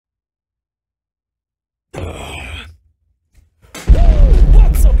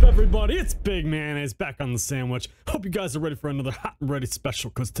everybody, it's BigMayonnaze back on the sandwich. Hope you guys are ready for another hot and ready special,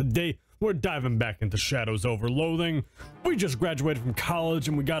 because today we're diving back into Shadows over Loathing. We just graduated from college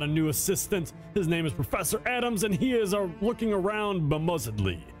and we got a new assistant. His name is Professor Adams, and he is looking around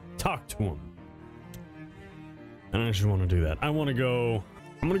bemuzzledly. Talk to him. I don't actually want to do that. I'm gonna go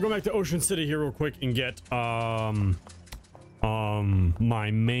back to Ocean City here real quick and get my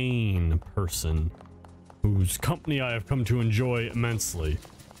main person, whose company I have come to enjoy immensely.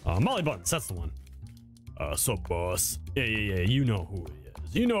 Molly Buttons, that's the one. Sup, boss? Yeah, you know who he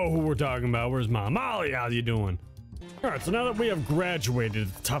is. You know who we're talking about. Where's Molly? How you doing? Alright, so now that we have graduated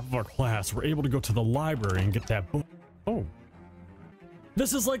at the top of our class, we're able to go to the library and get that book. Oh.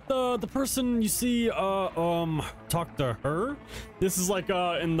 This is like the person you see, talk to her? This is like,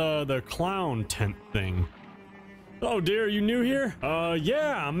 in the clown tent thing. Oh dear, you new here?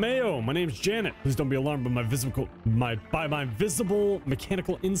 Yeah, I'm Mayo. My name's Janet. Please don't be alarmed by my visible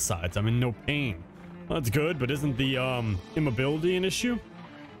mechanical insides. I'm in no pain. Well, that's good, but isn't the immobility an issue?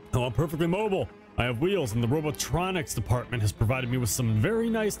 Oh, I'm perfectly mobile. I have wheels, and the robotronics department has provided me with some very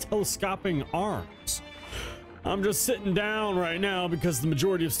nice telescoping arms. I'm just sitting down right now because with the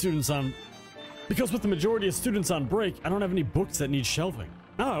majority of students on break, I don't have any books that need shelving.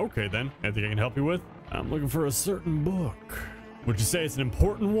 Oh, okay then. Anything I can help you with? I'm looking for a certain book. Would you say it's an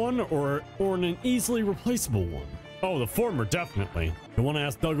important one or an easily replaceable one? Oh, the former, definitely. You'll want to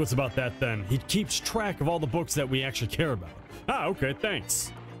ask Douglas about that then. He keeps track of all the books that we actually care about. Ah, okay,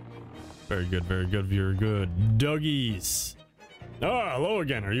 thanks. Very good, very good, very good. Douggies. Oh, hello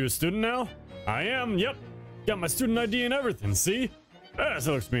again. Are you a student now? I am, yep. Got my student ID and everything, see? That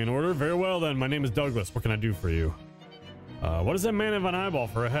looks to be in order. Very well then. My name is Douglas. What can I do for you? What does that man have an eyeball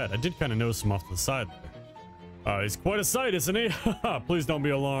for a head? I did kind of notice him off to the side there. He's quite a sight, isn't he? Please don't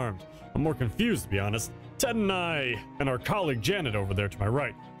be alarmed. I'm more confused, to be honest. Ted and I and our colleague Janet over there to my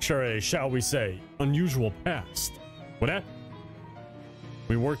right share a, shall we say, unusual past. What happened?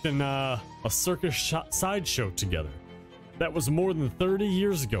 We worked in a circus sideshow together. That was more than 30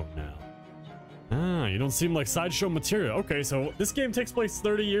 years ago now. Ah, you don't seem like sideshow material. Okay, so this game takes place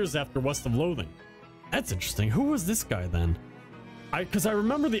 30 years after West of Loathing. That's interesting. Who was this guy then? Because I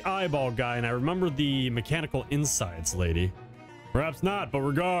remember the eyeball guy and I remember the mechanical insides lady. Perhaps not, but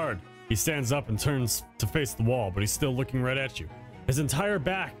regard. He stands up and turns to face the wall, but he's still looking right at you. His entire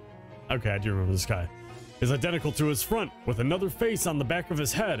back, okay, I do remember this guy, is identical to his front, with another face on the back of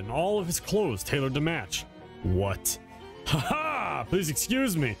his head and all of his clothes tailored to match. What? Haha! Please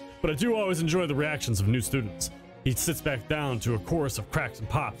excuse me, but I do always enjoy the reactions of new students. He sits back down to a chorus of cracks and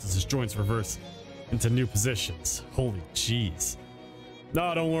pops as his joints reverse into new positions. Holy jeez.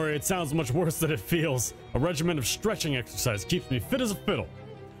 No, don't worry, it sounds much worse than it feels. A regimen of stretching exercise keeps me fit as a fiddle.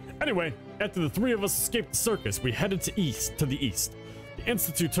 Anyway, after the three of us escaped the circus, we headed to the east. The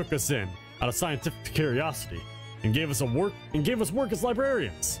Institute took us in, out of scientific curiosity, and gave us work as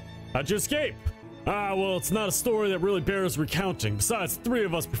librarians. How'd you escape? Ah, well, it's not a story that really bears recounting. Besides, the three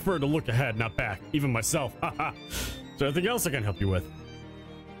of us prefer to look ahead, not back. Even myself. Haha. Is there anything else I can help you with?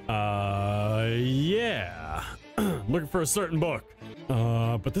 Yeah. Looking for a certain book.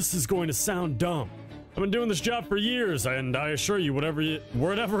 But this is going to sound dumb. I've been doing this job for years, and I assure you,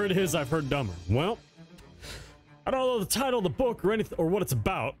 whatever it is, I've heard dumber. Well, I don't know the title of the book or anything or what it's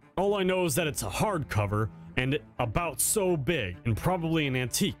about. All I know is that it's a hardcover and about so big and probably an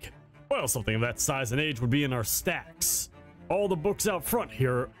antique. Well, something of that size and age would be in our stacks. All the books out front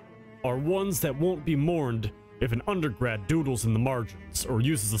here are ones that won't be mourned if an undergrad doodles in the margins or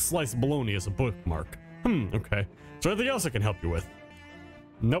uses a slice of bologna as a bookmark. Okay. Is there anything else I can help you with?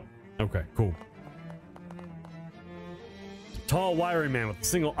 Nope. Okay, cool. Tall, wiry man with a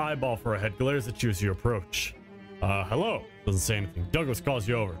single eyeball for a head glares at you as you approach. Hello. Doesn't say anything. Douglas calls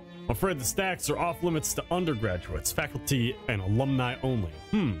you over. I'm afraid the stacks are off limits to undergraduates, faculty, and alumni only.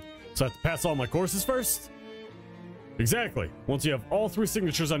 So I have to pass all my courses first? Exactly. Once you have all 3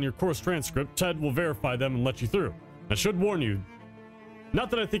 signatures on your course transcript, Ted will verify them and let you through. I should warn you, not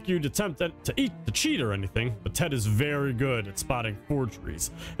that I think you'd attempt to cheat or anything, but Ted is very good at spotting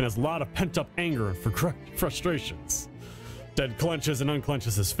forgeries and has a lot of pent-up anger and frustrations. Ted clenches and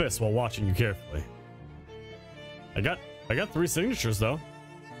unclenches his fists while watching you carefully. I got 3 signatures though.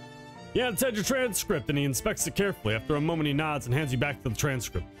 Yeah, Ted, your transcript, and he inspects it carefully. After a moment, he nods and hands you back to the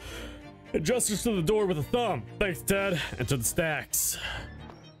transcript. He gestures to the door with a thumb. Thanks, Ted. Enter the stacks.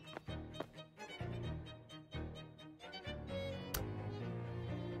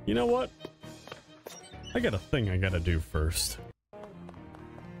 You know what? I got a thing I gotta do first.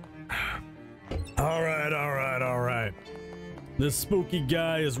 Alright. This spooky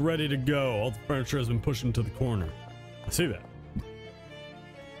guy is ready to go. All the furniture has been pushed into the corner. I see that.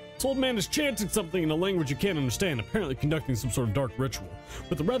 This old man is chanting something in a language you can't understand, apparently conducting some sort of dark ritual.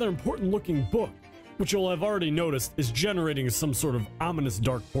 But the rather important looking book, which you'll have already noticed, is generating some sort of ominous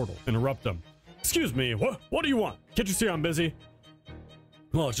dark portal. Interrupt him. Excuse me, what do you want? Can't you see I'm busy?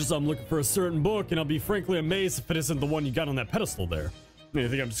 Well, it's just I'm looking for a certain book, and I'll be frankly amazed if it isn't the one you got on that pedestal there. You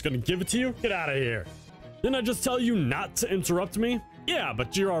think I'm just gonna give it to you? Get out of here. Didn't I just tell you not to interrupt me? Yeah,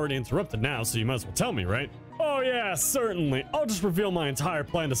 but you're already interrupted now, so you might as well tell me, right? Oh yeah, certainly. I'll just reveal my entire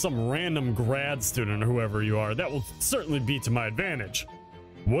plan to some random grad student or whoever you are. That will certainly be to my advantage.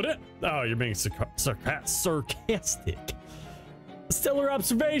 Would it? Oh, you're being sarcastic. Stellar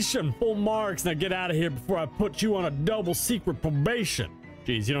observation. Full marks. Now get out of here before I put you on a double secret probation.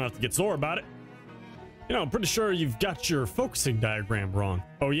 Jeez, you don't have to get sore about it. You know, I'm pretty sure you've got your focusing diagram wrong.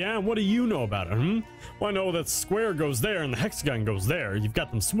 Oh yeah? What do you know about it, Well, I know that square goes there and the hexagon goes there. You've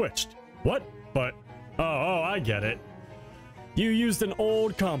got them switched. What? But... Oh, I get it. You used an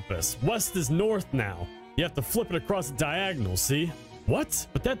old compass. West is north now. You have to flip it across the diagonal, see? What?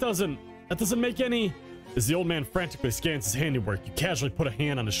 But that doesn't make any... As the old man frantically scans his handiwork, you casually put a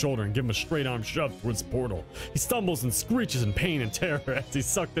hand on his shoulder and give him a straight arm shove towards the portal. He stumbles and screeches in pain and terror as he's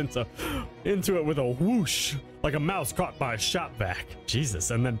sucked into it with a whoosh, like a mouse caught by a shop vac. Jesus,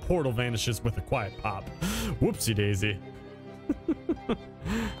 and then portal vanishes with a quiet pop. Whoopsie daisy.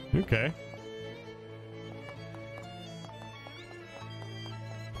 Okay.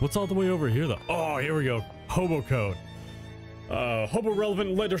 What's all the way over here, though? Oh, here we go. Hobo code. Hobo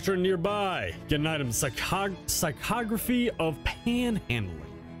relevant literature nearby. Get an item. Psychography of panhandling.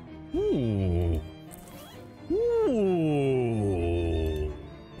 Ooh. Ooh.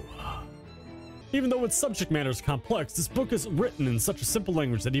 Even though its subject matter is complex, this book is written in such a simple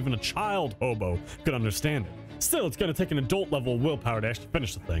language that even a child hobo could understand it. Still, it's going to take an adult level of willpower to actually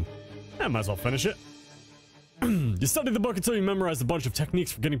finish the thing. I might as well finish it. You study the book until you memorize a bunch of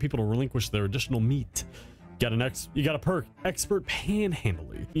techniques for getting people to relinquish their additional meat. You got a perk, expert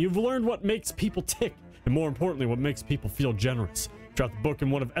panhandler. You've learned what makes people tick, and more importantly, what makes people feel generous. Drop the book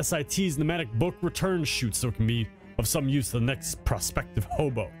in one of SIT's pneumatic book return chutes so it can be of some use to the next prospective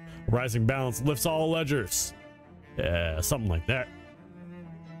hobo. Rising balance lifts all ledgers. Yeah, something like that.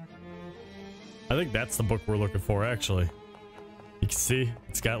 I think that's the book we're looking for, actually. You can see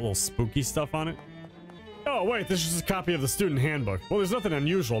it's got a little spooky stuff on it. Oh, wait, this is just a copy of the student handbook. Well, there's nothing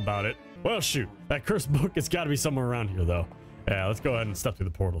unusual about it. Well, shoot. That cursed book has got to be somewhere around here, though. Yeah, let's go ahead and step through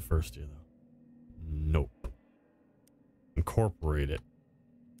the portal first here, though. Nope. Incorporate it.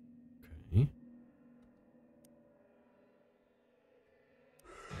 Okay.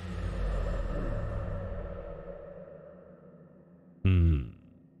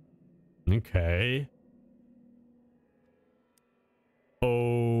 Okay.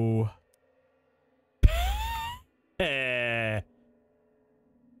 Oh.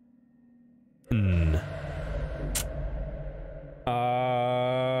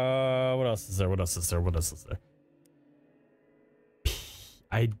 What else is there? What else is there? What else is there?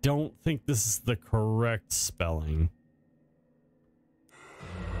 I don't think this is the correct spelling.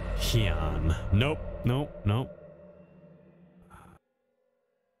 Hyun. Nope. Nope. Nope.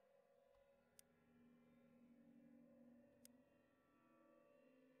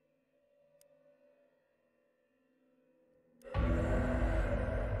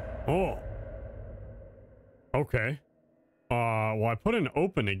 Oh. Okay. Well, I put in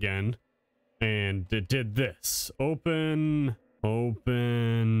open again, and it did this. Open,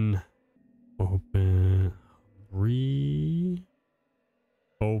 open, open,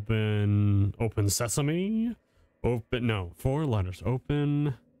 open sesame, open, no, 4 letters.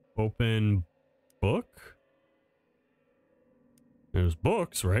 Open book. There's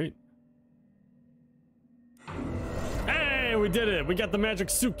books, right? Hey, we did it. We got the magic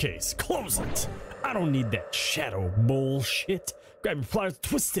suitcase. Close it. I don't need that shadow bullshit. Grab your pliers,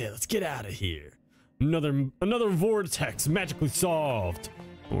 twist it. Let's get out of here. Another vortex magically solved.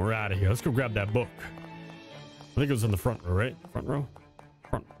 We're out of here. Let's go grab that book. I think it was in the front row, right? Front row?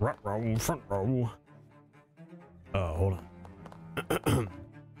 Front row. Oh, hold on.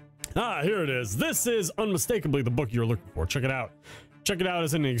 Ah, here it is. This is unmistakably the book you're looking for. Check it out. Check it out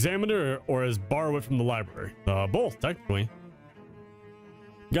as an examiner or as borrow it from the library. Both, technically.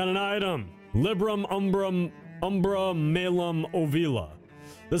 Got an item. Librum umbra malum ovila.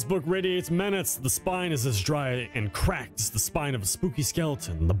 This book radiates menace. The spine is as dry and cracked as the spine of a spooky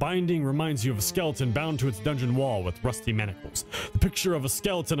skeleton. The binding reminds you of a skeleton bound to its dungeon wall with rusty manacles. The picture of a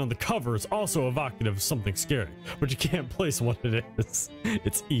skeleton on the cover is also evocative of something scary, but you can't place what it is.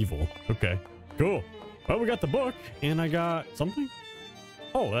 It's evil. Okay, cool. Well, we got the book, and I got something?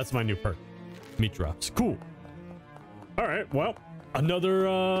 Oh, that's my new perk. Meat drops. Cool. All right, well,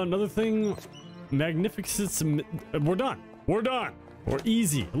 Another thing. Magnificent. We're done. We're done. We're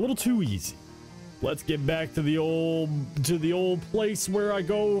easy. A little too easy. Let's get back to the old place where I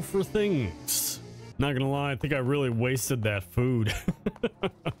go for things. Not gonna lie, I think I really wasted that food.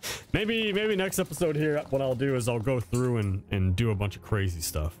 maybe next episode here, what I'll do is I'll go through and do a bunch of crazy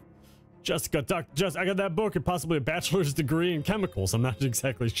stuff. Jessica, I got that book and possibly a bachelor's degree in chemicals. I'm not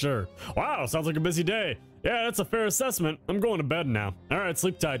exactly sure. Wow, sounds like a busy day. Yeah, that's a fair assessment. I'm going to bed now. All right,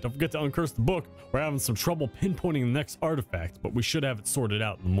 sleep tight. Don't forget to uncurse the book. We're having some trouble pinpointing the next artifact, but we should have it sorted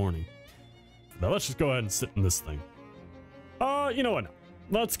out in the morning. Now let's just go ahead and sit in this thing. You know what?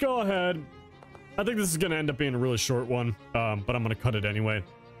 Let's go ahead. I think this is going to end up being a really short one, but I'm going to cut it anyway.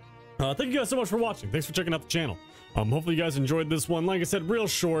 Thank you guys so much for watching. Thanks for checking out the channel. Hopefully you guys enjoyed this one. Like I said, real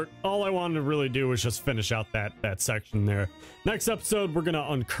short. All I wanted to really do was just finish out that section there. Next episode, we're going to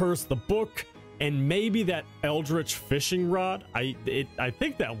uncurse the book and maybe that eldritch fishing rod. I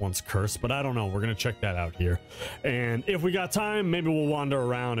think that one's cursed, but I don't know. We're going to check that out here. And if we got time, maybe we'll wander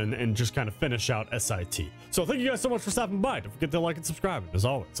around and just kind of finish out SIT. So thank you guys so much for stopping by. Don't forget to like and subscribe. And as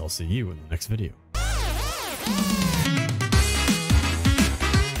always, I'll see you in the next video.